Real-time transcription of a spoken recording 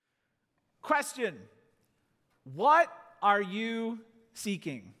Question: what are you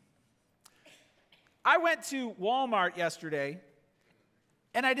seeking? I went to Walmart yesterday,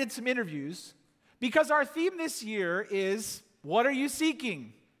 and I did some interviews, because our theme this year is, what are you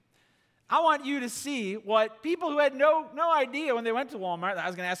seeking? I want you to see what people who had no idea when they went to Walmart, I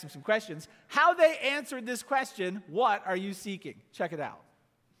was going to ask them some questions, how they answered this question, what are you seeking? Check it out.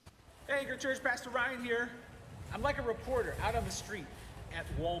 Hey, Anchor Church, Pastor Ryan here. I'm like a reporter out on the street at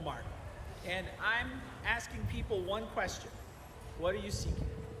Walmart, and I'm asking people one question. What are you seeking?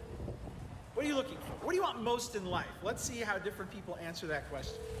 What are you looking for? What do you want most in life? Let's see how different people answer that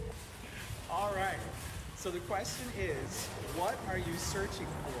question. All right. So the question is, what are you searching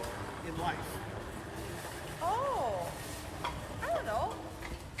for in life? Oh, I don't know.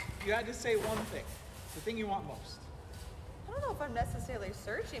 You had to say one thing, the thing you want most. I don't know if I'm necessarily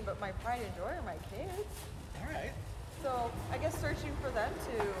searching, but my pride and joy are my kids. All right. So I guess searching for them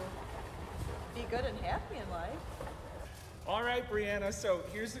to be good and happy in life. All right, Brianna, so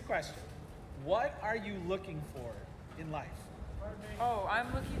here's the question. What are you looking for in life? Oh, I'm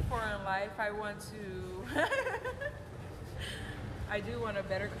looking for in life, I want to, I do want a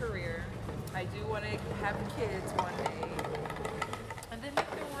better career. I do want to have kids one day. And then make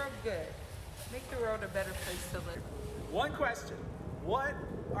the world good. Make the world a better place to live. One question. What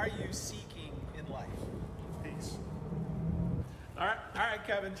are you seeking in life? Peace. All right,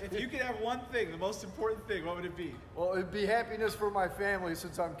 Kevin. If you could have one thing, the most important thing, what would it be? Well, it'd be happiness for my family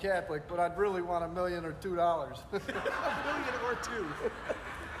since I'm Catholic, but I'd really want $1 million or $2. $1 million or two.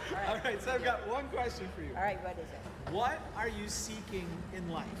 All right, so I've got one question for you. All right, what is it? What are you seeking in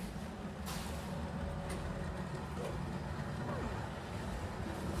life?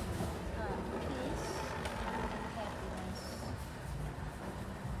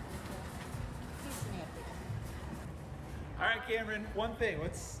 All right, Cameron, one thing.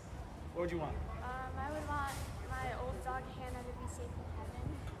 What would you want? I would want my old dog Hannah to be safe in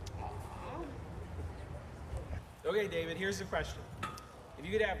heaven. Okay, David, here's the question. If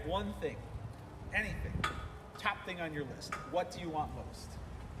you could have one thing, anything, top thing on your list, what do you want most?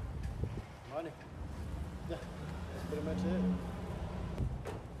 Money. Yeah, that's pretty much it.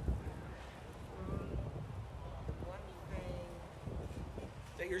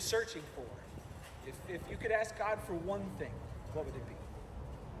 That you're searching for. If you could ask God for one thing, what would it be?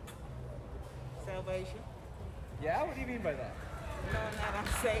 Salvation. Yeah? What do you mean by that? Knowing that I'm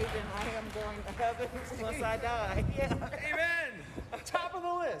saved and I am going to heaven once I die. Yeah. Amen! Top of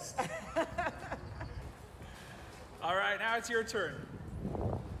the list. All right, now it's your turn.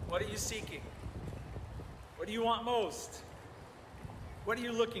 What are you seeking? What do you want most? What are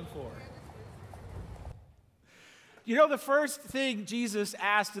you looking for? You know, the first thing Jesus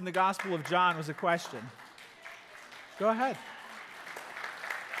asked in the Gospel of John was a question. Go ahead.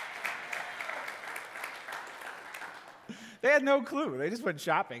 They had no clue. They just went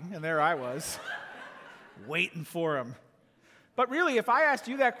shopping, and there I was, waiting for him. But really, if I asked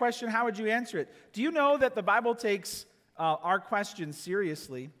you that question, how would you answer it? Do you know that the Bible takes our questions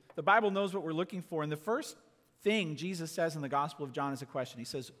seriously? The Bible knows what we're looking for, and the first thing Jesus says in the Gospel of John is a question. He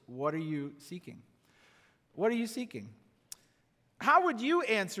says, what are you seeking? What are you seeking? How would you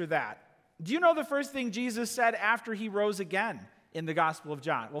answer that? Do you know the first thing Jesus said after he rose again in the Gospel of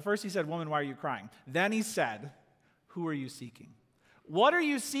John? Well, first he said, woman, why are you crying? Then he said, who are you seeking? What are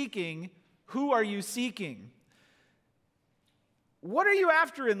you seeking? Who are you seeking? What are you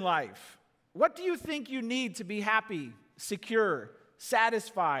after in life? What do you think you need to be happy, secure,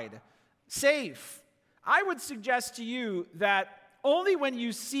 satisfied, safe? I would suggest to you that only when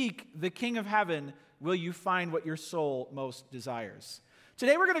you seek the King of Heaven will you find what your soul most desires.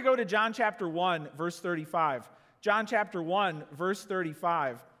 Today we're going to go to John chapter 1, verse 35. John chapter 1, verse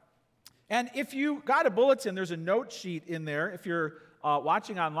 35. And if you got a bulletin, there's a note sheet in there. If you're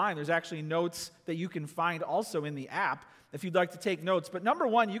watching online, there's actually notes that you can find also in the app if you'd like to take notes. But number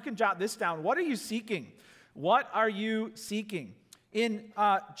one, you can jot this down. What are you seeking? What are you seeking? In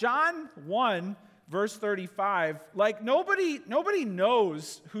John 1, verse 35, like nobody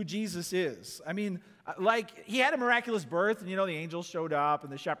knows who Jesus is. I mean, like he had a miraculous birth, and the angels showed up,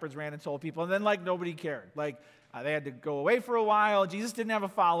 and the shepherds ran and told people, and then nobody cared. They had to go away for a while. Jesus didn't have a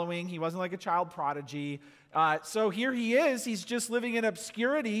following. He wasn't like a child prodigy. So here he is. He's just living in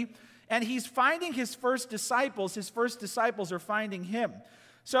obscurity, and he's finding his first disciples. His first disciples are finding him.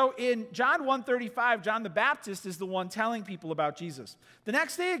 So in John 1:35, John the Baptist is the one telling people about Jesus. The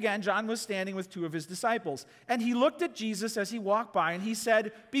next day again, John was standing with two of his disciples, and he looked at Jesus as he walked by, and he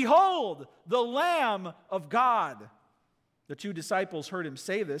said, "Behold, the Lamb of God." The two disciples heard him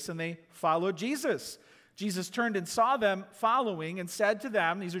say this, and they followed Jesus. Jesus turned and saw them following and said to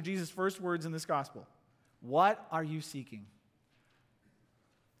them, these are Jesus' first words in this gospel, "What are you seeking?"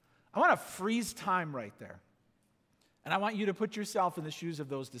 I want to freeze time right there. And I want you to put yourself in the shoes of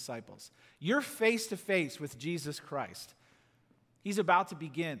those disciples. You're face to face with Jesus Christ. He's about to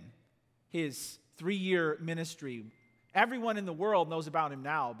begin his 3-year ministry. Everyone in the world knows about him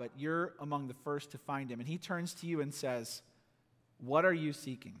now, but you're among the first to find him. And he turns to you and says, "What are you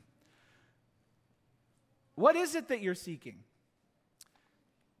seeking?" What is it that you're seeking?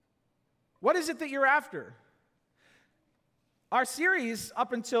 What is it that you're after? Our series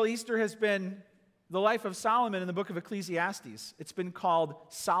up until Easter has been the life of Solomon in the book of Ecclesiastes. It's been called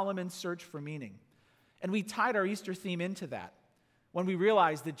Solomon's Search for Meaning. And we tied our Easter theme into that when we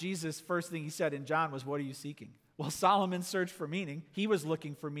realized that Jesus' first thing he said in John was, "What are you seeking?" Well, Solomon searched for meaning. He was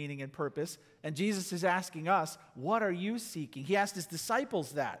looking for meaning and purpose. And Jesus is asking us, what are you seeking? He asked his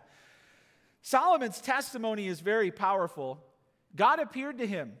disciples that. Solomon's testimony is very powerful. God appeared to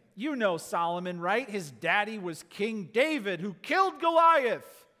him. You know Solomon, right? His daddy was King David, who killed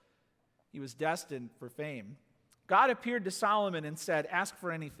Goliath. He was destined for fame. God appeared to Solomon and said, ask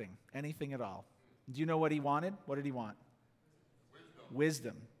for anything at all. Do you know what he wanted? What did he want?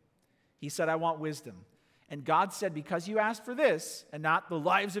 Wisdom. He said, I want wisdom. And God said, because you asked for this, and not the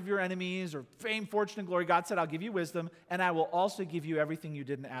lives of your enemies or fame, fortune, and glory, God said, I'll give you wisdom, and I will also give you everything you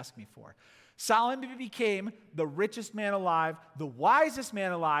didn't ask me for. Solomon became the richest man alive, the wisest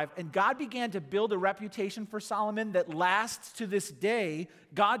man alive, and God began to build a reputation for Solomon that lasts to this day.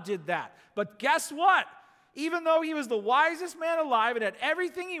 God did that. But guess what? Even though he was the wisest man alive and had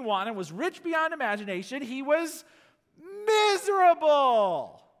everything he wanted, was rich beyond imagination, he was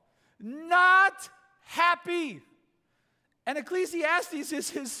miserable, not happy. And Ecclesiastes is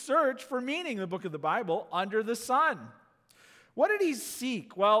his search for meaning, the book of the Bible, under the sun. What did he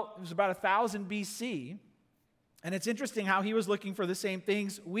seek? Well, it was about 1000 BC, and it's interesting how he was looking for the same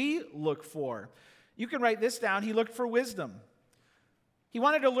things we look for. You can write this down. He looked for wisdom. He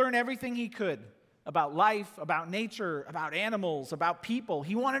wanted to learn everything he could about life, about nature, about animals, about people.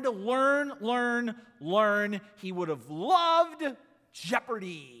 He wanted to learn. He would have loved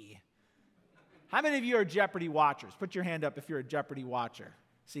Jeopardy! How many of you are Jeopardy watchers? Put your hand up if you're a Jeopardy watcher.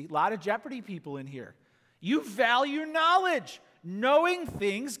 See, a lot of Jeopardy people in here. You value knowledge. Knowing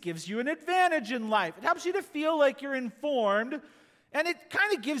things gives you an advantage in life. It helps you to feel like you're informed, and it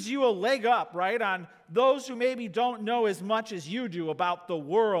kind of gives you a leg up, right, on those who maybe don't know as much as you do about the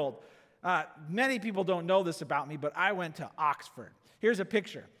world. Many people don't know this about me, but I went to Oxford. Here's a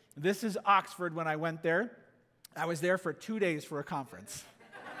picture. This is Oxford when I went there. I was there for 2 days for a conference.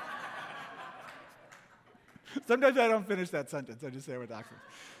 Sometimes I don't finish that sentence. I just say I went to Oxford.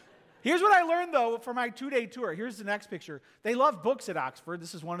 Here's what I learned, though, for my 2-day tour. Here's the next picture. They love books at Oxford.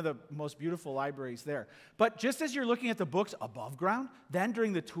 This is one of the most beautiful libraries there. But just as you're looking at the books above ground, then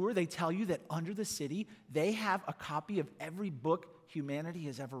during the tour, they tell you that under the city, they have a copy of every book humanity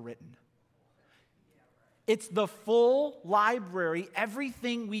has ever written. It's the full library.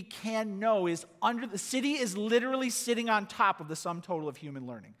 Everything we can know is under. The city is literally sitting on top of the sum total of human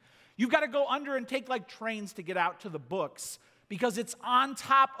learning. You've got to go under and take like trains to get out to the books because it's on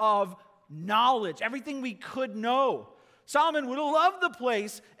top of knowledge, everything we could know. Solomon would have loved the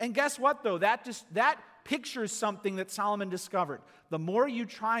place, and guess what, though? That pictures something that Solomon discovered. The more you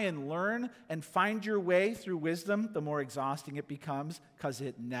try and learn and find your way through wisdom, the more exhausting it becomes because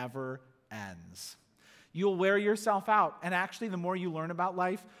it never ends. You'll wear yourself out, and actually, the more you learn about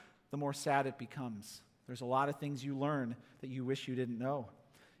life, the more sad it becomes. There's a lot of things you learn that you wish you didn't know.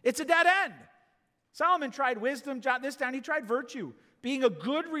 It's a dead end. Solomon tried wisdom, jot this down, he tried virtue, being a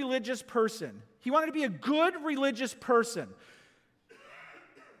good religious person. He wanted to be a good religious person.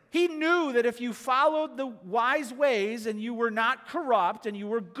 He knew that if you followed the wise ways and you were not corrupt and you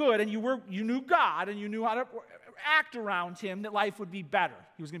were good and you knew God and you knew how to act around him, that life would be better.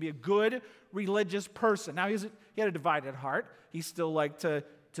 He was going to be a good religious person. Now, he had a divided heart. He still liked to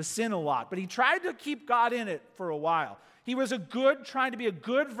sin a lot, but he tried to keep God in it for a while. He was trying to be a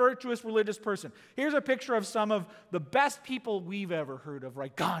good, virtuous, religious person. Here's a picture of some of the best people we've ever heard of,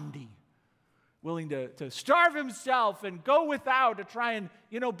 right? Gandhi, willing to starve himself and go without to try and,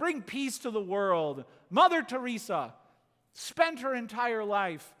 bring peace to the world. Mother Teresa spent her entire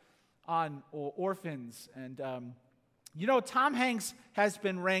life on orphans. And, Tom Hanks has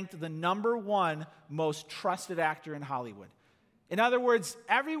been ranked the #1 most trusted actor in Hollywood. In other words,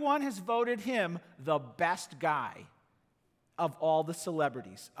 everyone has voted him the best guy of all the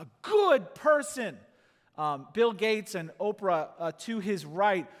celebrities. A good person. Bill Gates and Oprah to his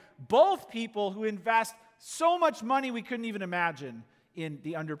right. Both people who invest so much money we couldn't even imagine in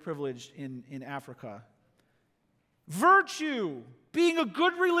the underprivileged in Africa. virtue, being a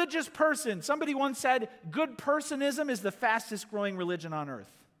good religious person. Somebody once said, good personism is the fastest growing religion on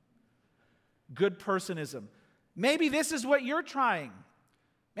earth. Good personism. Maybe this is what you're trying.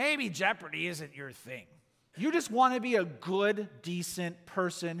 Maybe Jeopardy isn't your thing. You just want to be a good, decent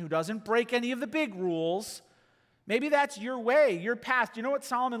person who doesn't break any of the big rules. Maybe that's your way, your path. Do you know what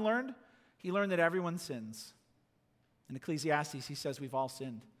Solomon learned? He learned that everyone sins. In Ecclesiastes, he says we've all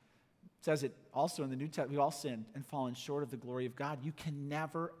sinned. It says it also in the New Testament, we've all sinned and fallen short of the glory of God. You can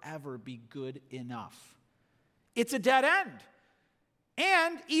never, ever be good enough. It's a dead end.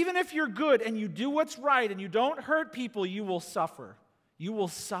 And even if you're good and you do what's right and you don't hurt people, you will suffer. You will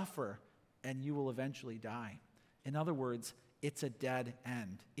suffer and you will eventually die. In other words, it's a dead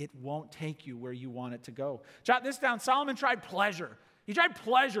end. It won't take you where you want it to go. Jot this down. Solomon tried pleasure. He tried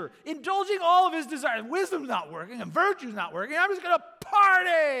pleasure, indulging all of his desires. Wisdom's not working and virtue's not working. I'm just going to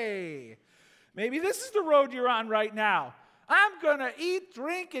party. Maybe this is the road you're on right now. I'm going to eat,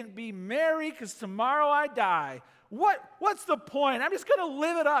 drink, and be merry because tomorrow I die. What's the point? I'm just going to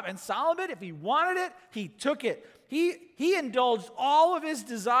live it up. And Solomon, if he wanted it, he took it. He indulged all of his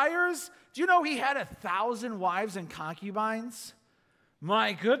desires. Do you know he had 1,000 wives and concubines?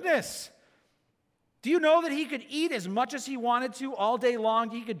 My goodness. Do you know that he could eat as much as he wanted to all day long?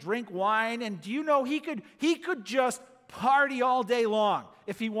 He could drink wine. And do you know he could just party all day long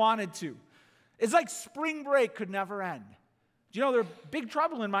if he wanted to? It's like spring break could never end. Do you know there's big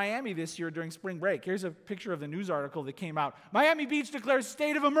trouble in Miami this year during spring break? Here's a picture of the news article that came out. Miami Beach declares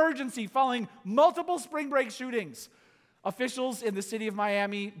state of emergency following multiple spring break shootings. Officials in the city of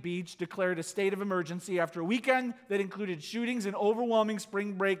Miami Beach declared a state of emergency after a weekend that included shootings and overwhelming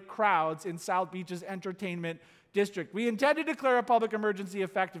spring break crowds in South Beach's entertainment district. We intend to declare a public emergency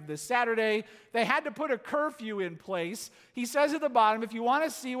effective this Saturday. They had to put a curfew in place. He says at the bottom, if you want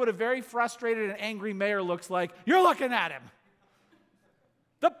to see what a very frustrated and angry mayor looks like, you're looking at him.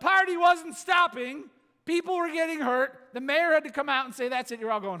 The party wasn't stopping. People were getting hurt. The mayor had to come out and say, that's it,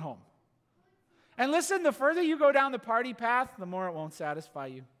 you're all going home. And listen, the further you go down the party path, the more it won't satisfy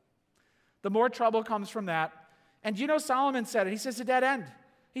you. The more trouble comes from that. And you know, Solomon said it. He says, a dead end.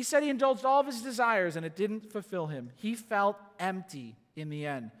 He said he indulged all of his desires and it didn't fulfill him. He felt empty in the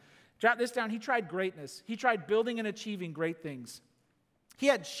end. Jot this down. He tried greatness. He tried building and achieving great things. He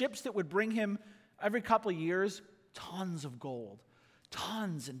had ships that would bring him every couple of years tons of gold.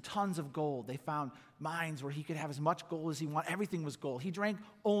 Tons and tons of gold. They found mines where he could have as much gold as he wanted. Everything was gold. He drank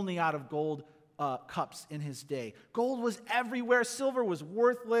only out of gold cups in his day. Gold was everywhere. Silver was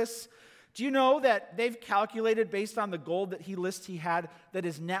worthless. Do you know that they've calculated based on the gold that he had that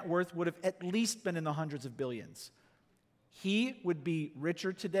his net worth would have at least been in the hundreds of billions? He would be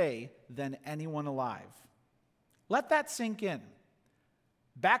richer today than anyone alive. Let that sink in.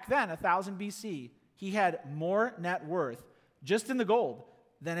 Back then, 1000 BC, he had more net worth just in the gold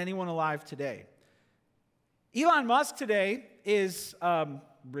than anyone alive today. Elon Musk today is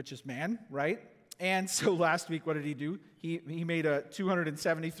richest man, right? And so last week, what did he do? He made a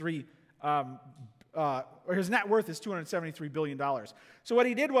his net worth is $273 billion. So what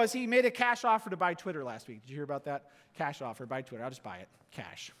he did was he made a cash offer to buy Twitter last week. Did you hear about that? Cash offer, buy Twitter. I'll just buy it.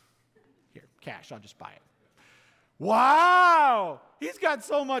 Cash. Here, cash, I'll just buy it. Wow! He's got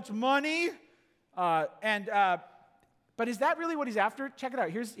so much money. But is that really what he's after? Check it out.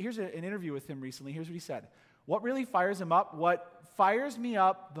 Here's an interview with him recently. Here's what he said. What really fires him up, what fires me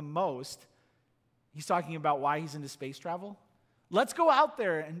up the most, he's talking about why he's into space travel. Let's go out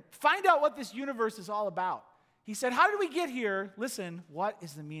there and find out what this universe is all about. He said, how did we get here? Listen, what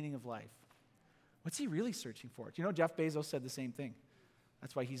is the meaning of life? What's he really searching for? Do you know Jeff Bezos said the same thing?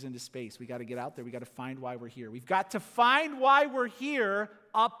 That's why he's into space. We got to get out there. We got to find why we're here. We've got to find why we're here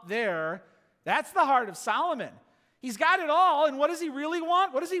up there. That's the heart of Solomon. He's got it all, and what does he really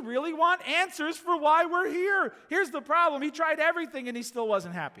want? What does he really want? Answers for why we're here. Here's the problem. He tried everything, and he still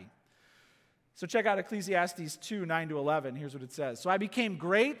wasn't happy. So check out Ecclesiastes 2, 9-11. Here's what it says. So I became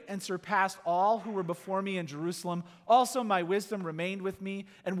great and surpassed all who were before me in Jerusalem. Also my wisdom remained with me,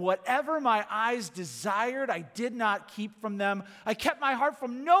 and whatever my eyes desired, I did not keep from them. I kept my heart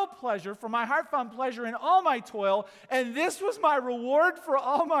from no pleasure, for my heart found pleasure in all my toil, and this was my reward for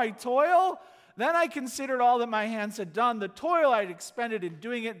all my toil. Then I considered all that my hands had done, the toil I had expended in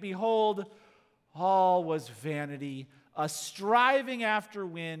doing it. Behold, all was vanity, a striving after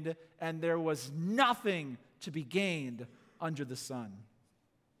wind, and there was nothing to be gained under the sun.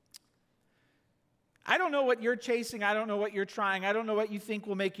 I don't know what you're chasing. I don't know what you're trying. I don't know what you think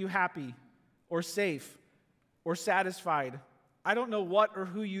will make you happy or safe or satisfied. I don't know what or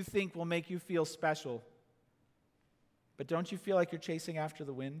who you think will make you feel special. But don't you feel like you're chasing after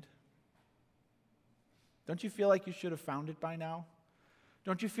the wind? Don't you feel like you should have found it by now?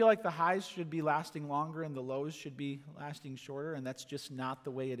 Don't you feel like the highs should be lasting longer and the lows should be lasting shorter, and that's just not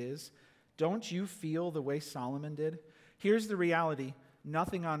the way it is? Don't you feel the way Solomon did? Here's the reality.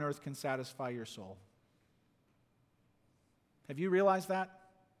 Nothing on earth can satisfy your soul. Have you realized that?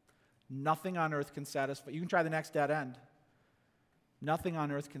 Nothing on earth can satisfy. You can try the next dead end. Nothing on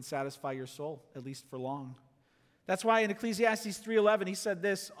earth can satisfy your soul, at least for long. That's why in Ecclesiastes 3:11 he said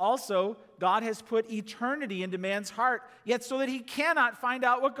this, also, God has put eternity into man's heart, yet so that he cannot find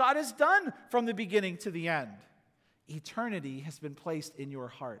out what God has done from the beginning to the end. Eternity has been placed in your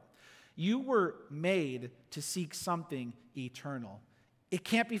heart. You were made to seek something eternal. It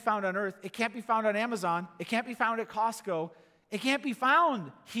can't be found on earth. It can't be found on Amazon. It can't be found at Costco. It can't be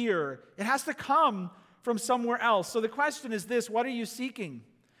found here. It has to come from somewhere else. So the question is this, what are you seeking?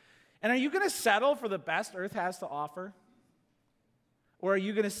 And are you going to settle for the best earth has to offer? Or are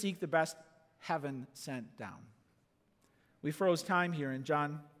you going to seek the best heaven sent down? We froze time here in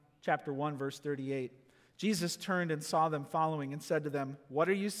John chapter 1, verse 38. Jesus turned and saw them following and said to them, what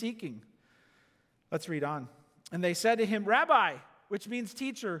are you seeking? Let's read on. And they said to him, Rabbi, which means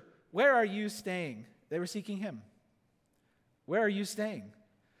teacher, where are you staying? They were seeking him. Where are you staying?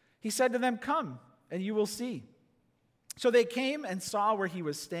 He said to them, come, and you will see. So they came and saw where he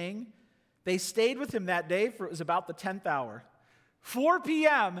was staying. They stayed with him that day, for it was about the 10th hour. 4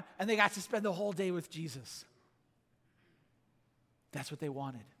 p.m., and they got to spend the whole day with Jesus. That's what they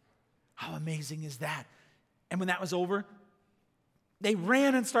wanted. How amazing is that? And when that was over, they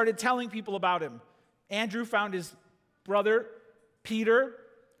ran and started telling people about him. Andrew found his brother, Peter.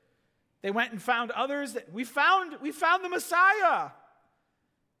 They went and found others. We found the Messiah.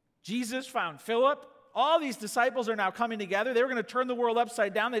 Jesus found Philip. All these disciples are now coming together. They were going to turn the world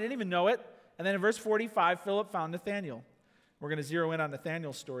upside down. They didn't even know it. And then in verse 45, Philip found Nathanael. We're going to zero in on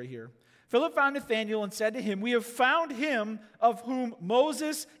Nathanael's story here. Philip found Nathanael and said to him, we have found him of whom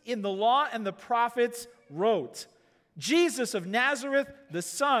Moses in the law and the prophets wrote, Jesus of Nazareth, the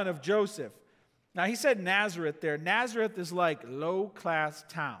son of Joseph. Now, he said Nazareth there. Nazareth is like low-class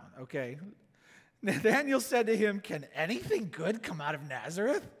town, okay? Nathanael said to him, can anything good come out of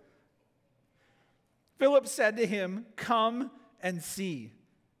Nazareth? Philip said to him, come and see.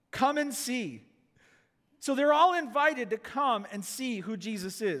 Come and see. So they're all invited to come and see who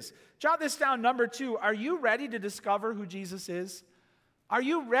Jesus is. Jot this down, number 2. Are you ready to discover who Jesus is? Are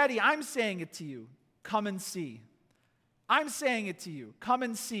you ready? I'm saying it to you. Come and see. I'm saying it to you. Come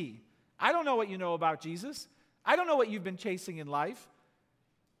and see. I don't know what you know about Jesus. I don't know what you've been chasing in life.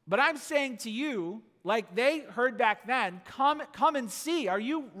 But I'm saying to you, like they heard back then, come and see. Are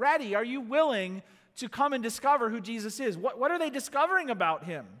you ready? Are you willing to come and discover who Jesus is? What are they discovering about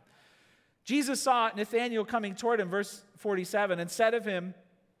him? Jesus saw Nathanael coming toward him, verse 47, and said of him,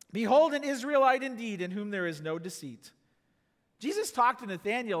 behold, an Israelite indeed, in whom there is no deceit. Jesus talked to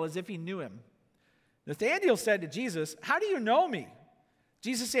Nathanael as if he knew him. Nathanael said to Jesus, how do you know me?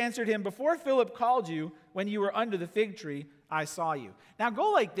 Jesus answered him, before Philip called you, when you were under the fig tree, I saw you. Now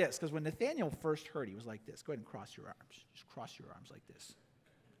go like this, because when Nathanael first heard, he was like this. Go ahead and cross your arms. Just cross your arms like this.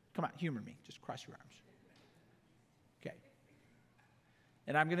 Come on, humor me. Just cross your arms. Okay.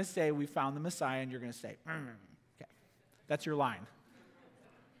 And I'm going to say, we found the Messiah, and you're going to say, okay. That's your line.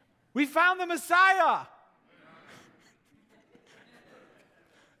 We found the Messiah.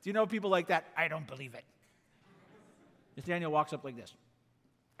 Do you know people like that? I don't believe it. Nathanael walks up like this.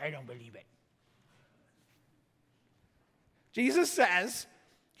 I don't believe it. Jesus says,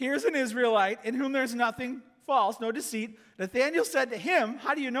 here's an Israelite in whom there's nothing false, no deceit. Nathanael said to him,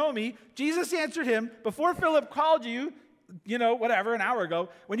 how do you know me? Jesus answered him, before Philip called you, whatever, an hour ago,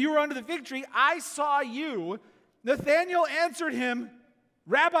 when you were under the fig tree, I saw you. Nathanael answered him,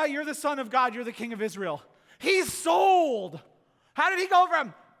 Rabbi, you're the Son of God, you're the King of Israel. He's sold. How did he go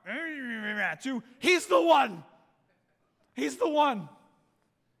from to he's the one? He's the one.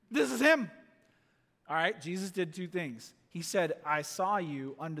 This is him. All right, Jesus did 2 things. He said, I saw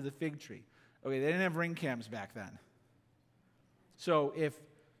you under the fig tree. Okay, they didn't have ring cams back then. So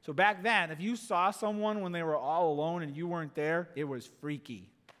back then, if you saw someone when they were all alone and you weren't there, it was freaky.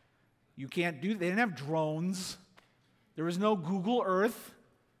 You can't do, they didn't have drones. There was no Google Earth.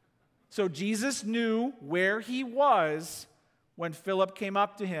 So Jesus knew where he was when Philip came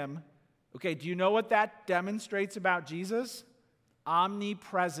up to him. Okay, do you know what that demonstrates about Jesus?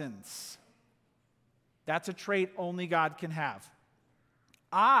 Omnipresence. That's a trait only God can have.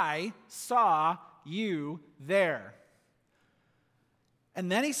 I saw you there. And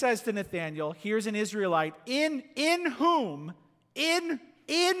then he says to Nathanael, here's an Israelite in whom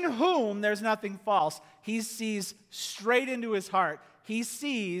there's nothing false. He sees straight into his heart. He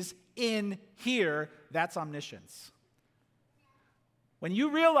sees in here that's omniscience. When you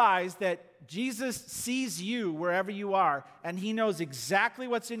realize that Jesus sees you wherever you are, and he knows exactly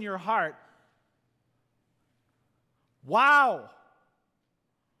what's in your heart, wow.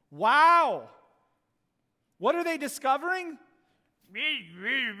 Wow. What are they discovering?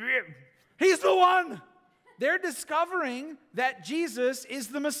 He's the one. They're discovering that Jesus is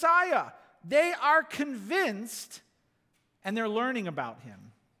the Messiah. They are convinced, and they're learning about him.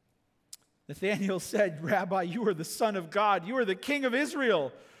 Nathanael said, Rabbi, you are the Son of God. You are the King of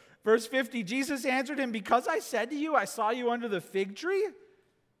Israel. Verse 50, Jesus answered him, because I said to you, I saw you under the fig tree.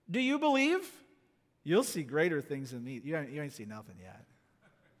 Do you believe? You'll see greater things than these. You ain't seen nothing yet.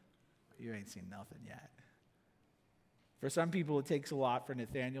 You ain't seen nothing yet. For some people, it takes a lot. For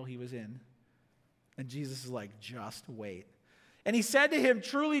Nathanael, he was in. And Jesus is like, just wait. And he said to him,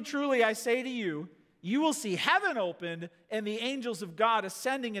 truly, truly, I say to you, you will see heaven opened and the angels of God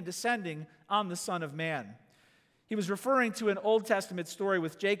ascending and descending on the Son of Man. He was referring to an Old Testament story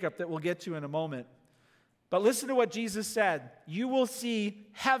with Jacob that we'll get to in a moment. But listen to what Jesus said. You will see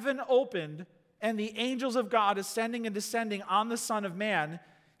heaven opened and the angels of God ascending and descending on the Son of Man.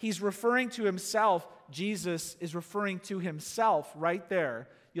 He's referring to himself. Jesus is referring to himself right there.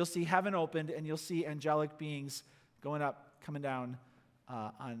 You'll see heaven opened and you'll see angelic beings going up, coming down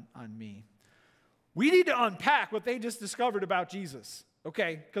on me. We need to unpack what they just discovered about Jesus,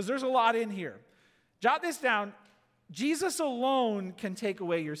 okay? Because there's a lot in here. Jot this down. Jesus alone can take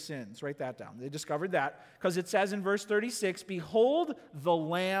away your sins. Write that down. They discovered that because it says in verse 36, behold the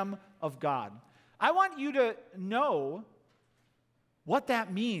Lamb of God. I want you to know what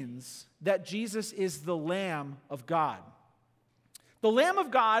that means, that Jesus is the Lamb of God. The Lamb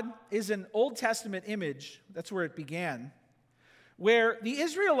of God is an Old Testament image. That's where it began, where the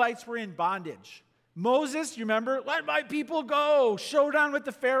Israelites were in bondage. Moses, you remember? Let my people go. Showdown with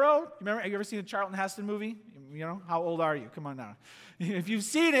the Pharaoh. You remember? Have you ever seen a Charlton Heston movie? You know, how old are you? Come on now. If you've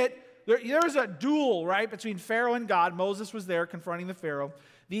seen it, there's a duel, right, between Pharaoh and God. Moses was there confronting the Pharaoh.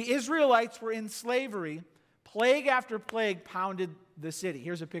 The Israelites were in slavery. Plague after plague pounded the city.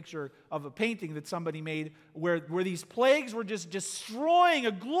 Here's a picture of a painting that somebody made where these plagues were just destroying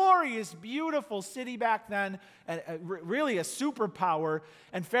a glorious, beautiful city back then, and really a superpower,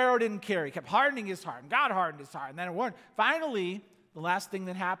 and Pharaoh didn't care. He kept hardening his heart, and God hardened his heart, and then it weren't. Finally, the last thing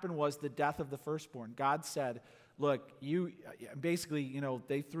that happened was the death of the firstborn. God said, look, they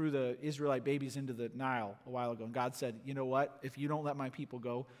threw the Israelite babies into the Nile a while ago, and God said, you know what? If you don't let my people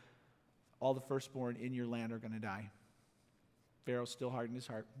go, all the firstborn in your land are going to die. Pharaoh still hardened his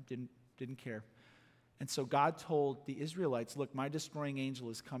heart, didn't care. And so God told the Israelites, look, my destroying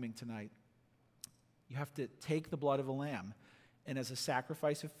angel is coming tonight. You have to take the blood of a lamb, and as a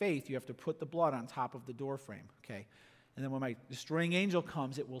sacrifice of faith, you have to put the blood on top of the doorframe, okay? And then when my destroying angel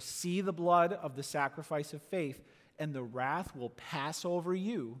comes, it will see the blood of the sacrifice of faith, and the wrath will pass over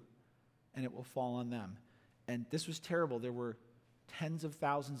you, and it will fall on them. And this was terrible. There were tens of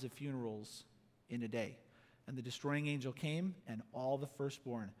thousands of funerals in a day. And the destroying angel came, and all the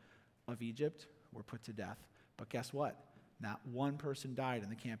firstborn of Egypt were put to death. But guess what? Not one person died in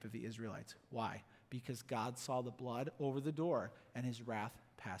the camp of the Israelites. Why? Because God saw the blood over the door, and his wrath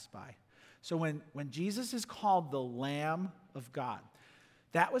passed by. So when Jesus is called the Lamb of God,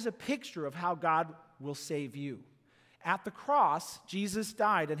 that was a picture of how God will save you. At the cross, Jesus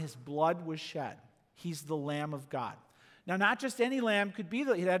died, and his blood was shed. He's the Lamb of God. Now, not just any lamb could be,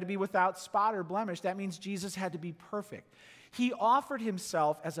 it had to be without spot or blemish. That means Jesus had to be perfect. He offered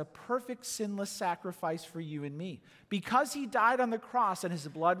himself as a perfect, sinless sacrifice for you and me. Because he died on the cross and his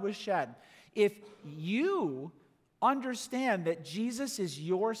blood was shed, if you understand that Jesus is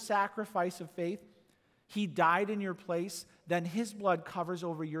your sacrifice of faith, he died in your place, then his blood covers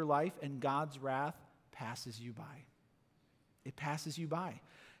over your life and God's wrath passes you by. It passes you by.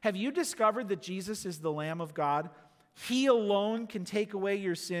 Have you discovered that Jesus is the Lamb of God? He alone can take away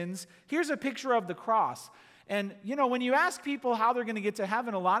your sins. Here's a picture of the cross. And, when you ask people how they're going to get to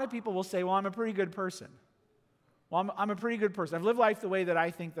heaven, a lot of people will say, well, I'm a pretty good person. Well, I'm a pretty good person. I've lived life the way that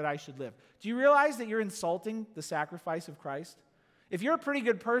I think that I should live. Do you realize that you're insulting the sacrifice of Christ? If you're a pretty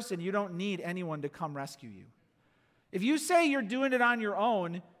good person, you don't need anyone to come rescue you. If you say you're doing it on your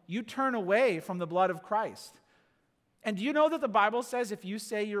own, you turn away from the blood of Christ. And do you know that the Bible says if you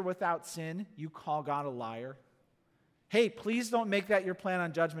say you're without sin, you call God a liar? Hey, please don't make that your plan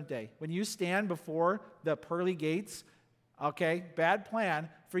on Judgment Day. When you stand before the pearly gates, okay, bad plan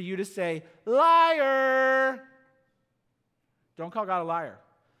for you to say, liar. Don't call God a liar.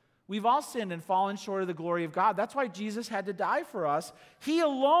 We've all sinned and fallen short of the glory of God. That's why Jesus had to die for us. He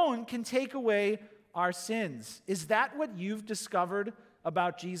alone can take away our sins. Is that what you've discovered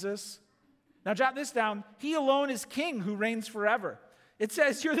about Jesus? Now jot this down. He alone is king who reigns forever. It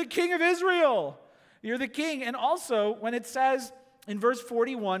says, you're the king of Israel. You're the king. And also, when it says in verse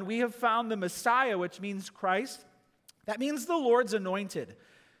 41, we have found the Messiah, which means Christ, that means the Lord's anointed.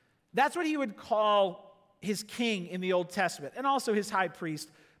 That's what he would call his king in the Old Testament, and also his high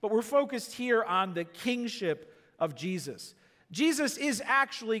priest. But we're focused here on the kingship of Jesus. Jesus is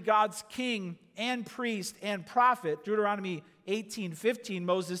actually God's king and priest and prophet. Deuteronomy 18:15,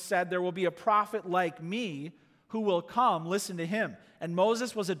 Moses said, there will be a prophet like me who will come. Listen to him. And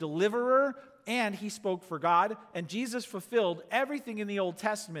Moses was a deliverer, and he spoke for God. And Jesus fulfilled everything in the Old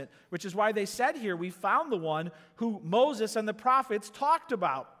Testament, which is why they said here, we found the one who Moses and the prophets talked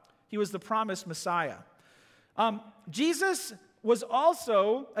about. He was the promised Messiah. Jesus was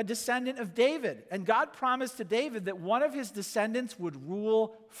also a descendant of David, and God promised to David that one of his descendants would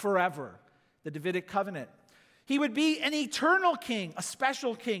rule forever, the Davidic covenant. He would be an eternal king, a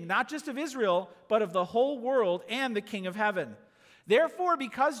special king, not just of Israel, but of the whole world and the king of heaven. Therefore,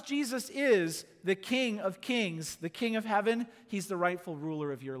 because Jesus is the King of kings, the King of heaven, he's the rightful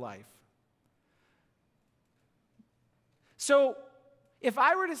ruler of your life. So, if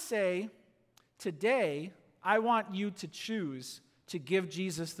I were to say, today, I want you to choose to give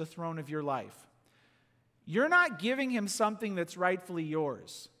Jesus the throne of your life, you're not giving him something that's rightfully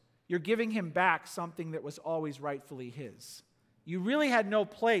yours. You're giving him back something that was always rightfully his. You really had no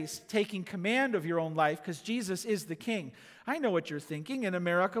place taking command of your own life because Jesus is the king. I know what you're thinking. In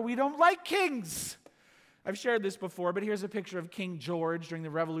America, we don't like kings. I've shared this before, but here's a picture of King George during the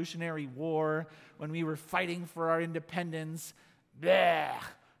Revolutionary War when we were fighting for our independence. Blech.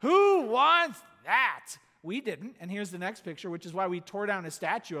 Who wants that? We didn't. And here's the next picture, which is why we tore down a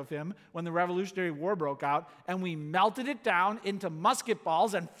statue of him when the Revolutionary War broke out, and we melted it down into musket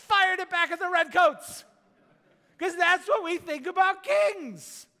balls and fired it back at the redcoats. Because that's what we think about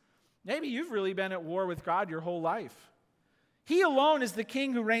kings. Maybe you've really been at war with God your whole life. He alone is the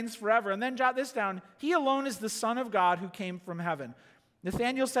king who reigns forever. And then jot this down. He alone is the Son of God who came from heaven.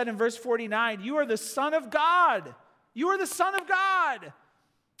 Nathanael said in verse 49, you are the Son of God. You are the Son of God.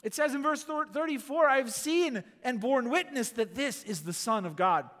 It says in verse 34, I have seen and borne witness that this is the Son of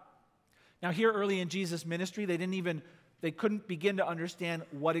God. Now here early in Jesus' ministry, they couldn't begin to understand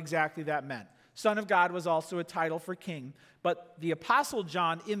what exactly that meant. Son of God was also a title for king, but the Apostle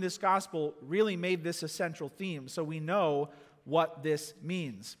John in this gospel really made this a central theme, so we know what this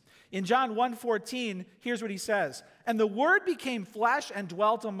means. In John 1:14, here's what he says, and the Word became flesh and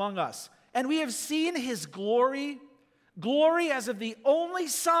dwelt among us, and we have seen his glory as of the only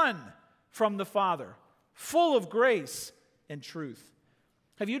Son from the Father, full of grace and truth.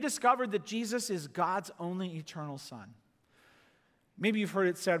 Have you discovered that Jesus is God's only eternal Son? Maybe you've heard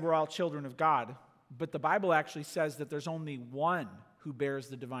it said we're all children of God, but the Bible actually says that there's only one who bears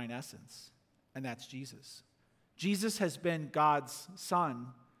the divine essence, and that's Jesus. Jesus has been God's Son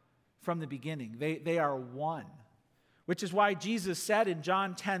from the beginning. They are one, which is why Jesus said in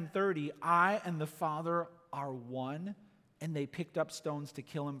John 10:30, I and the Father are one, and they picked up stones to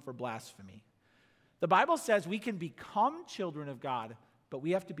kill him for blasphemy. The Bible says we can become children of God, but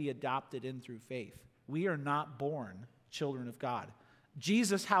we have to be adopted in through faith. We are not born children of God.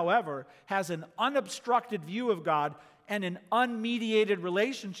 Jesus, however, has an unobstructed view of God and an unmediated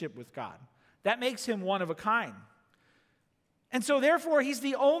relationship with God. That makes him one of a kind. And so therefore, he's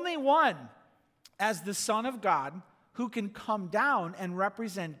the only one as the Son of God who can come down and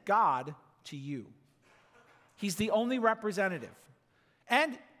represent God to you. He's the only representative.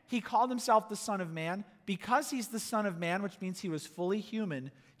 And he called himself the Son of Man. Because he's the Son of Man, which means he was fully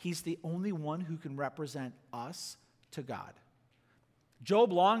human, he's the only one who can represent us to God.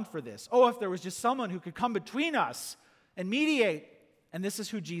 Job longed for this. Oh, if there was just someone who could come between us and mediate. And this is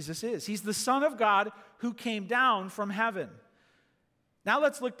who Jesus is. He's the Son of God who came down from heaven. Now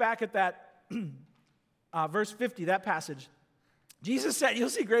let's look back at that verse 50, that passage. Jesus said, you'll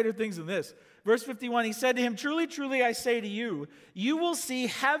see greater things than this. Verse 51, he said to him, truly, truly, I say to you, you will see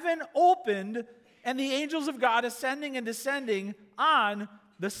heaven opened and the angels of God ascending and descending on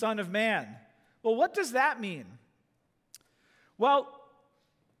the Son of Man. Well, what does that mean? Well,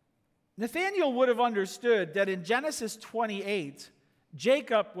 Nathanael would have understood that in Genesis 28,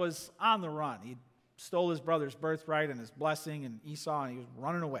 Jacob was on the run. He stole his brother's birthright and his blessing and Esau, and he was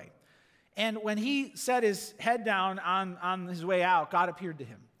running away. And when he set his head down on his way out, God appeared to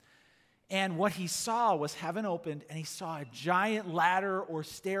him. And what he saw was heaven opened, and he saw a giant ladder or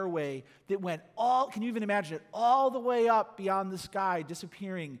stairway that went can you even imagine it, all the way up beyond the sky,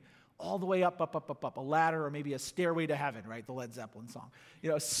 disappearing all the way up, a ladder or maybe a stairway to heaven, right? The Led Zeppelin song.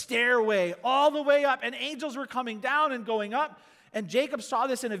 A stairway all the way up, and angels were coming down and going up. And Jacob saw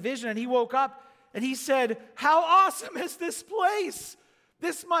this in a vision, and he woke up and he said, how awesome is this place?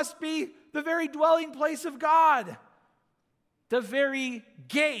 This must be the very dwelling place of God, the very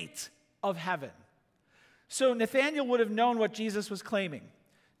gate of heaven. So Nathanael would have known what Jesus was claiming.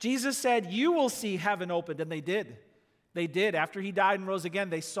 Jesus said, you will see heaven opened, and they did. They did. After he died and rose again,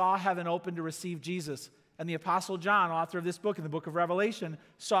 they saw heaven open to receive Jesus. And the Apostle John, author of this book in the book of Revelation,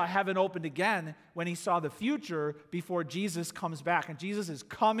 saw heaven opened again when he saw the future before Jesus comes back. And Jesus is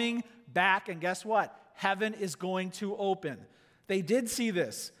coming back, and guess what? Heaven is going to open. They did see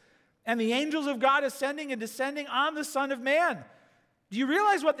this. And the angels of God ascending and descending on the Son of Man. Do you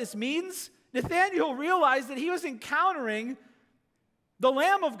realize what this means? Nathanael realized that he was encountering the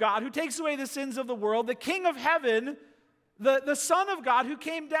Lamb of God who takes away the sins of the world, the King of heaven, the Son of God who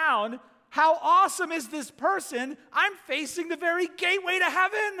came down. How awesome is this person? I'm facing the very gateway to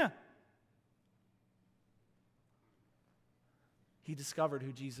heaven. He discovered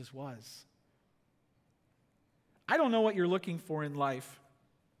who Jesus was. I don't know what you're looking for in life.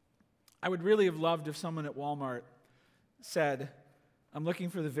 I would really have loved if someone at Walmart said, I'm looking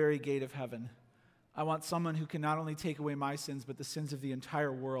for the very gate of heaven. I want someone who can not only take away my sins, but the sins of the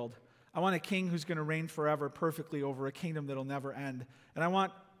entire world. I want a king who's going to reign forever perfectly over a kingdom that'll never end. And I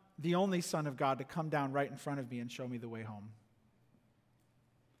want the only Son of God to come down right in front of me and show me the way home.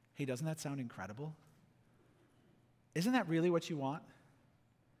 Hey, doesn't that sound incredible? Isn't that really what you want?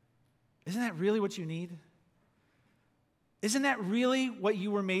 Isn't that really what you need? Isn't that really what you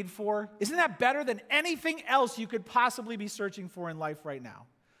were made for? Isn't that better than anything else you could possibly be searching for in life right now?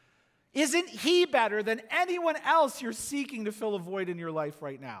 Isn't he better than anyone else you're seeking to fill a void in your life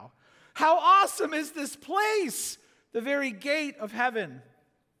right now? How awesome is this place? The very gate of heaven.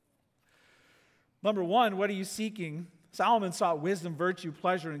 Number one, what are you seeking? Solomon sought wisdom, virtue,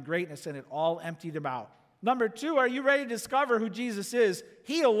 pleasure, and greatness, and it all emptied him out. Number two, are you ready to discover who Jesus is?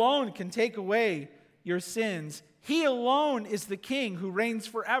 He alone can take away your sins. He alone is the King who reigns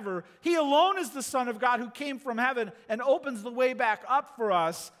forever. He alone is the Son of God who came from heaven and opens the way back up for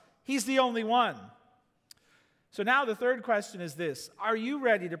us. He's the only one. So now the third question is this. Are you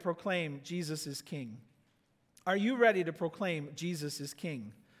ready to proclaim Jesus is King? Are you ready to proclaim Jesus is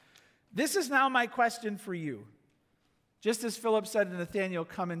King? This is now my question for you. Just as Philip said to Nathanael,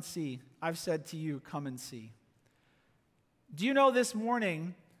 come and see, I've said to you, come and see. Do you know this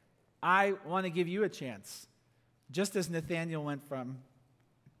morning, I want to give you a chance. Just as Nathanael went from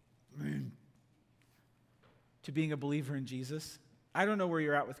to being a believer in Jesus. I don't know where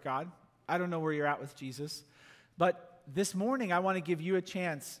you're at with God. I don't know where you're at with Jesus. But this morning, I want to give you a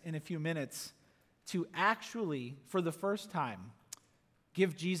chance in a few minutes to actually, for the first time,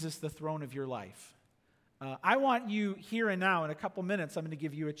 give Jesus the throne of your life. I want you here and now, in a couple minutes, I'm going to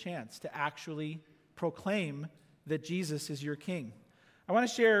give you a chance to actually proclaim that Jesus is your King. I want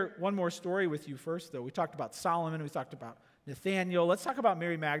to share one more story with you first, though. We talked about Solomon. We talked about Nathanael. Let's talk about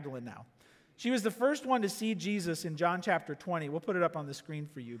Mary Magdalene now. She was the first one to see Jesus in John chapter 20. We'll put it up on the screen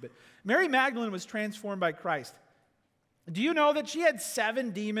for you. But Mary Magdalene was transformed by Christ. Do you know that she had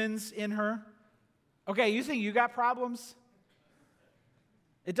 7 demons in her? Okay, you think you got problems?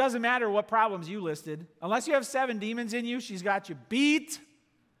 It doesn't matter what problems you listed. Unless you have 7 demons in you, she's got you beat.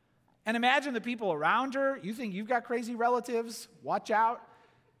 And imagine the people around her. You think you've got crazy relatives? Watch out.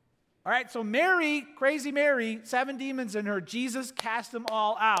 All right, so Mary, crazy Mary, 7 demons in her. Jesus cast them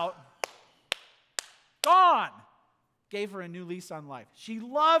all out. Gone. Gave her a new lease on life. She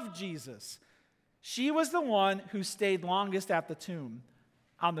loved Jesus. She was the one who stayed longest at the tomb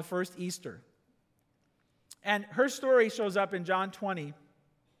on the first Easter. And her story shows up in John 20.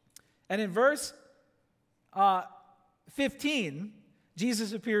 And in verse 15,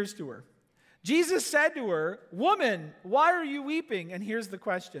 Jesus appears to her. Jesus said to her, "Woman, why are you weeping?" And here's the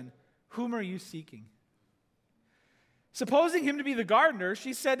question, "Whom are you seeking?" Supposing him to be the gardener,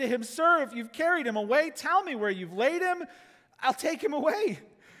 she said to him, "Sir, if you've carried him away, tell me where you've laid him. I'll take him away."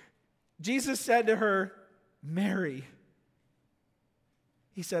 Jesus said to her, "Mary."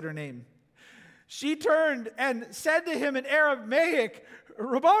 He said her name. She turned and said to him in Aramaic,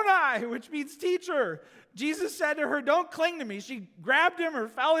 "Rabboni," which means teacher. Jesus said to her, "Don't cling to me." She grabbed him or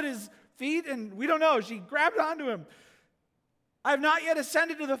fell at his feet, and we don't know. She grabbed onto him. "I have not yet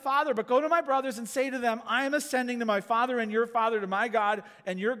ascended to the Father, but go to my brothers and say to them, I am ascending to my Father and your Father, to my God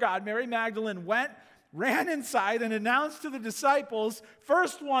and your God." Mary Magdalene ran inside and announced to the disciples,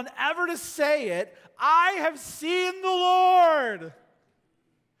 first one ever to say it, "I have seen the Lord."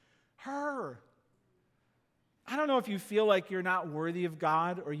 Her. I don't know if you feel like you're not worthy of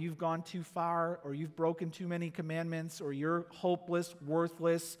God, or you've gone too far, or you've broken too many commandments, or you're hopeless,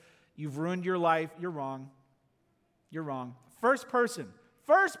 worthless, you've ruined your life. You're wrong. You're wrong. First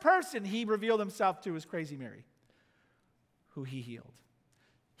person he revealed himself to was Crazy Mary, who he healed.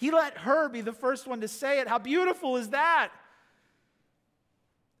 He let her be the first one to say it. How beautiful is that?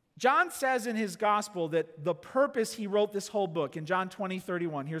 John says in his gospel that the purpose he wrote this whole book, in John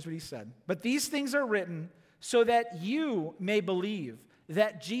 20:31, here's what he said. But these things are written so that you may believe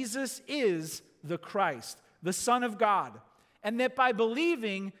that Jesus is the Christ, the Son of God, and that by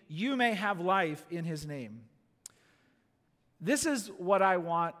believing you may have life in his name. This is what I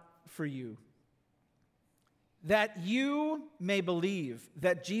want for you. That you may believe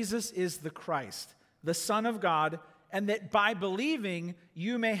that Jesus is the Christ, the Son of God, and that by believing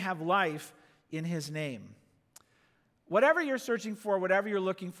you may have life in his name. Whatever you're searching for, whatever you're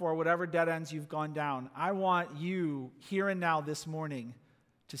looking for, whatever dead ends you've gone down, I want you here and now this morning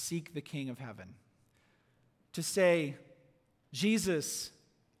to seek the King of Heaven. To say, Jesus,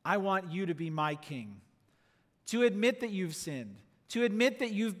 I want you to be my king. To admit that you've sinned. To admit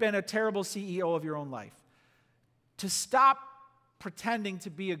that you've been a terrible CEO of your own life. To stop pretending to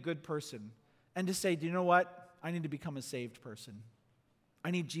be a good person and to say, do you know what? I need to become a saved person.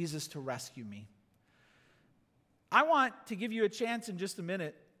 I need Jesus to rescue me. I want to give you a chance in just a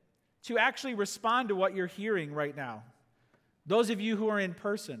minute to actually respond to what you're hearing right now. Those of you who are in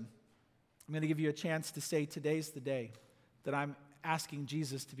person, I'm going to give you a chance to say, today's the day that I'm asking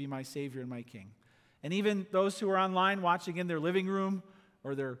Jesus to be my Savior and my King. And even those who are online watching in their living room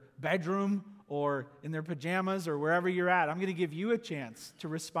or their bedroom or in their pajamas or wherever you're at, I'm going to give you a chance to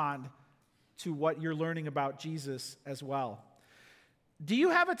respond to what you're learning about Jesus as well. Do you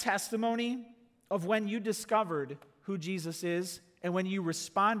have a testimony of when you discovered who Jesus is and when you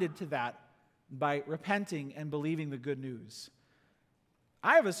responded to that by repenting and believing the good news?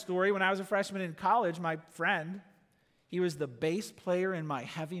 I have a story. When I was a freshman in college, my friend, he was the bass player in my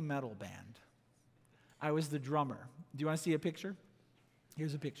heavy metal band. I was the drummer. Do you want to see a picture?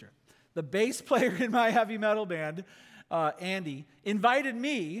 Here's a picture. The bass player in my heavy metal band, Andy, invited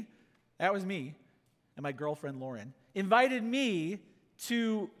me, that was me, and my girlfriend Lauren, invited me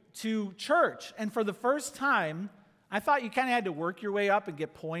to church. And for the first time, I thought you kind of had to work your way up and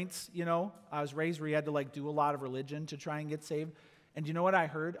get points, you know. I was raised where you had to do a lot of religion to try and get saved. And you know what I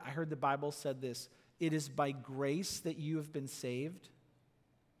heard? I heard the Bible said this: it is by grace that you have been saved.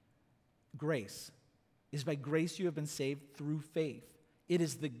 Grace. It is by grace you have been saved through faith. It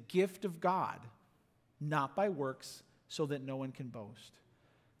is the gift of God, not by works, so that no one can boast.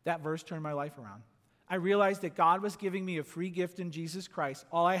 That verse turned my life around. I realized that God was giving me a free gift in Jesus Christ.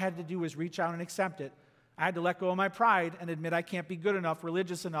 All I had to do was reach out and accept it. I had to let go of my pride and admit I can't be good enough,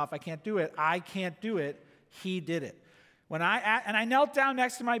 religious enough. I can't do it. I can't do it. He did it. I knelt down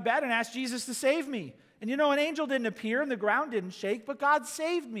next to my bed and asked Jesus to save me. And you know, an angel didn't appear and the ground didn't shake, but God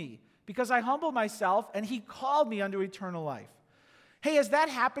saved me because I humbled myself and he called me unto eternal life. Hey, has that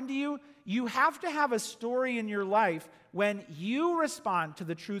happened to you? You have to have a story in your life when you respond to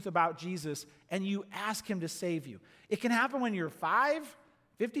the truth about Jesus and you ask him to save you. It can happen when you're 5,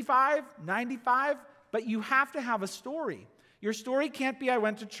 55, 95, but you have to have a story. Your story can't be I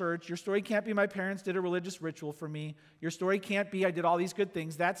went to church. Your story can't be my parents did a religious ritual for me. Your story can't be I did all these good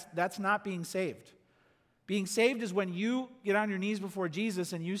things. That's not being saved. Being saved is when you get on your knees before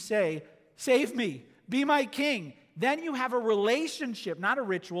Jesus and you say, save me, be my king. Then you have a relationship, not a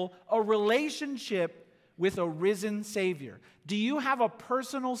ritual, a relationship with a risen Savior. Do you have a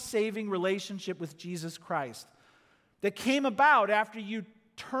personal saving relationship with Jesus Christ that came about after you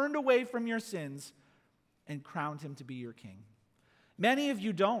turned away from your sins and crowned him to be your king? Many of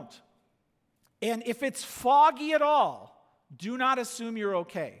you don't. And if it's foggy at all, do not assume you're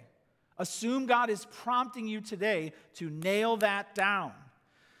okay. Assume God is prompting you today to nail that down.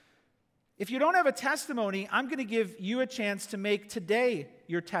 If you don't have a testimony, I'm going to give you a chance to make today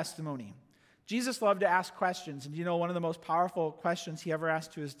your testimony. Jesus loved to ask questions, and you know one of the most powerful questions he ever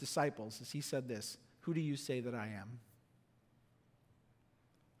asked to his disciples is he said this: who do you say that I am?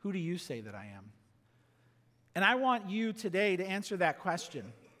 Who do you say that I am? And I want you today to answer that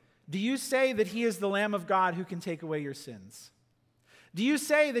question. Do you say that he is the Lamb of God who can take away your sins? Do you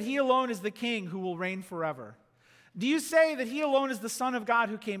say that he alone is the King who will reign forever? Do you say that he alone is the Son of God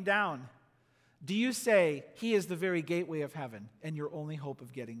who came down? Do you say he is the very gateway of heaven and your only hope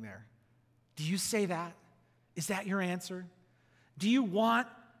of getting there? Do you say that? Is that your answer? Do you want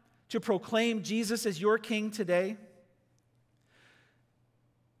to proclaim Jesus as your King today?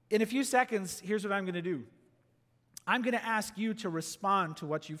 In a few seconds, here's what I'm going to do. I'm going to ask you to respond to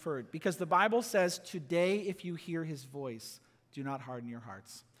what you've heard, because the Bible says, today, if you hear his voice, do not harden your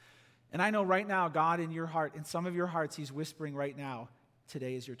hearts. And I know right now, God in your heart, in some of your hearts, he's whispering right now,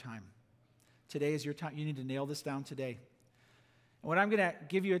 today is your time. Today is your time. You need to nail this down today. And what I'm going to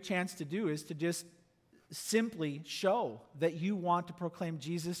give you a chance to do is to just simply show that you want to proclaim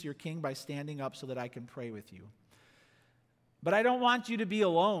Jesus your King by standing up so that I can pray with you. But I don't want you to be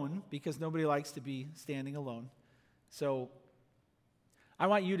alone, because nobody likes to be standing alone. So I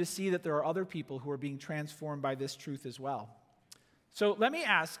want you to see that there are other people who are being transformed by this truth as well. So let me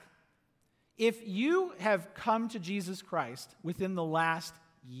ask, if you have come to Jesus Christ within the last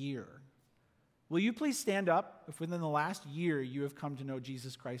year, will you please stand up if within the last year you have come to know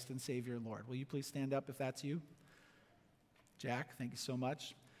Jesus Christ and Savior and Lord? Will you please stand up if that's you? Jack, thank you so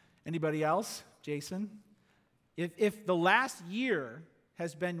much. Anybody else? Jason? If the last year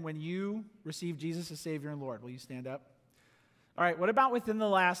has been when you received Jesus as Savior and Lord, will you stand up? All right, what about within the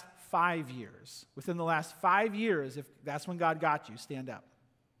last 5 years? Within the last 5 years, if that's when God got you, stand up.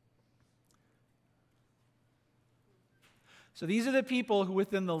 So these are the people who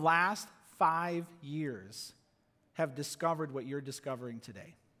within the last 5 years have discovered what you're discovering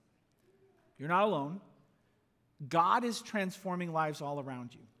today. You're not alone. God is transforming lives all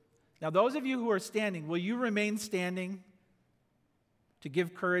around you. Now, those of you who are standing, will you remain standing to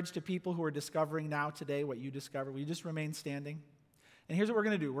give courage to people who are discovering now today what you discovered? Will you just remain standing? And here's what we're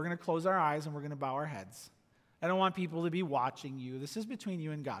going to do. We're going to close our eyes and we're going to bow our heads. I don't want people to be watching you. This is between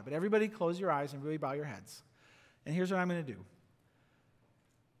you and God. But everybody close your eyes and really bow your heads. And here's what I'm going to do.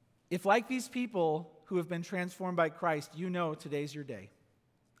 If, like these people who have been transformed by Christ, you know today's your day,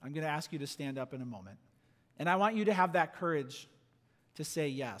 I'm going to ask you to stand up in a moment. And I want you to have that courage to say,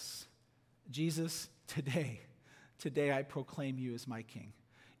 yes, Jesus, today I proclaim you as my King.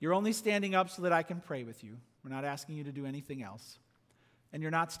 You're only standing up so that I can pray with you. We're not asking you to do anything else. And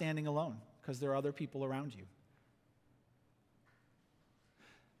you're not standing alone, because there are other people around you.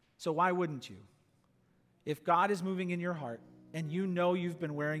 So why wouldn't you? If God is moving in your heart, and you know you've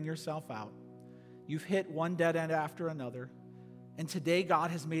been wearing yourself out, you've hit one dead end after another, and today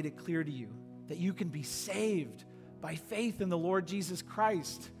God has made it clear to you that you can be saved by faith in the Lord Jesus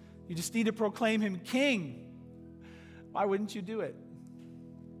Christ. You just need to proclaim him King. Why wouldn't you do it?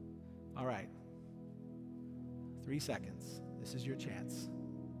 All right. 3 seconds. This is your chance.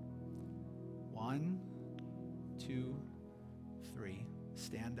 1, 2, 3.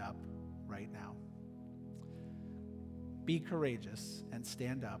 Stand up right now. Be courageous and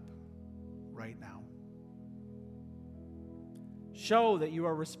stand up right now. Show that you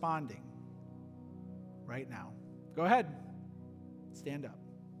are responding right now. Go ahead. Stand up.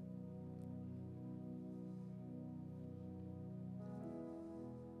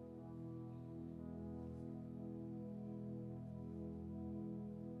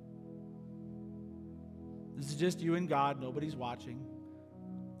 This is just you and God. Nobody's watching.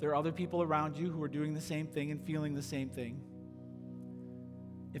 There are other people around you who are doing the same thing and feeling the same thing.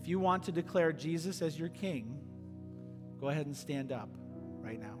 If you want to declare Jesus as your King, go ahead and stand up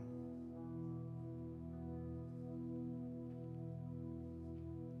right now.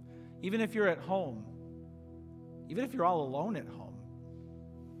 Even if you're at home, even if you're all alone at home,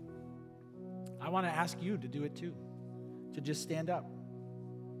 I want to ask you to do it too, to just stand up.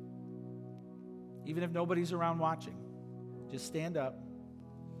 Even if nobody's around watching, just stand up.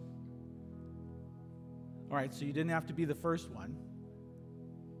 All right, so you didn't have to be the first one,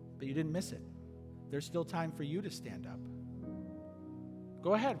 but you didn't miss it. There's still time for you to stand up.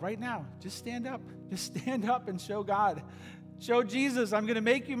 Go ahead right now. Just stand up. Just stand up and show God. Show Jesus, I'm going to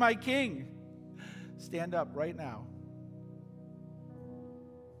make you my King. Stand up right now.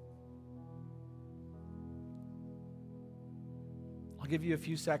 I'll give you a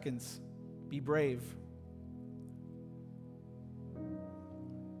few seconds. Be brave.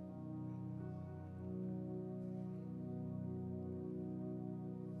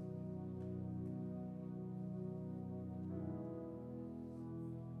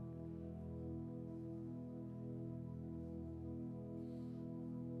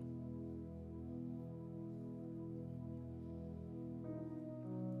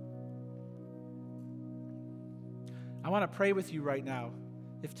 I want to pray with you right now.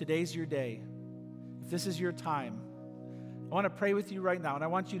 If today's your day, if this is your time, I want to pray with you right now, and I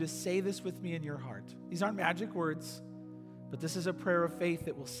want you to say this with me in your heart. These aren't magic words, but this is a prayer of faith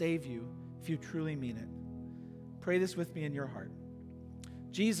that will save you if you truly mean it. Pray this with me in your heart.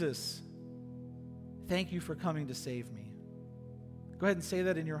 Jesus, thank you for coming to save me. Go ahead and say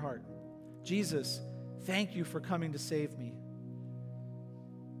that in your heart. Jesus, thank you for coming to save me.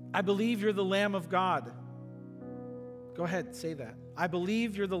 I believe you're the Lamb of God. Go ahead, say that. I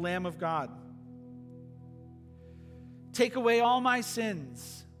believe you're the Lamb of God. Take away all my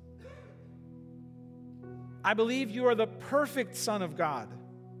sins. I believe you are the perfect Son of God.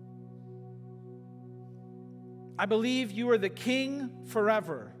 I believe you are the King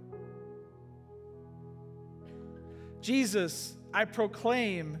forever. Jesus, I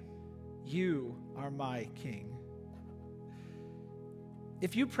proclaim you are my King.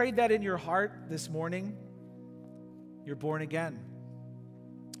 If you prayed that in your heart this morning, you're born again.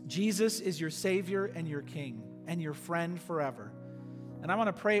 Jesus is your Savior and your King and your friend forever. And I want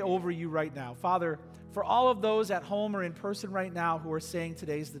to pray over you right now. Father, for all of those at home or in person right now who are saying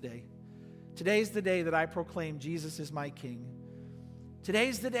today's the day. Today's the day that I proclaim Jesus is my King.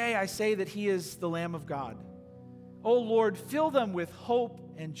 Today's the day I say that He is the Lamb of God. Oh Lord, fill them with hope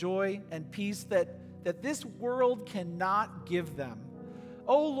and joy and peace that this world cannot give them.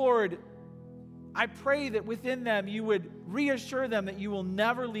 Oh Lord, I pray that within them you would reassure them that you will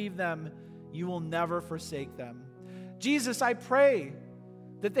never leave them, you will never forsake them. Jesus, I pray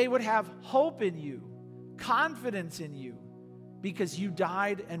that they would have hope in you, confidence in you, because you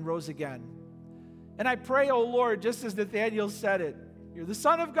died and rose again. And I pray, oh Lord, just as Nathanael said it, you're the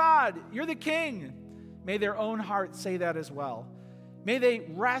Son of God, you're the King. May their own hearts say that as well. May they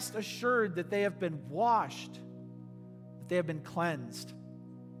rest assured that they have been washed, that they have been cleansed.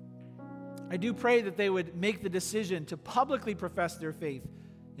 I do pray that they would make the decision to publicly profess their faith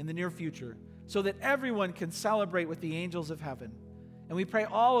in the near future so that everyone can celebrate with the angels of heaven. And we pray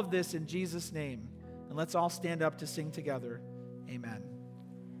all of this in Jesus' name. And let's all stand up to sing together. Amen.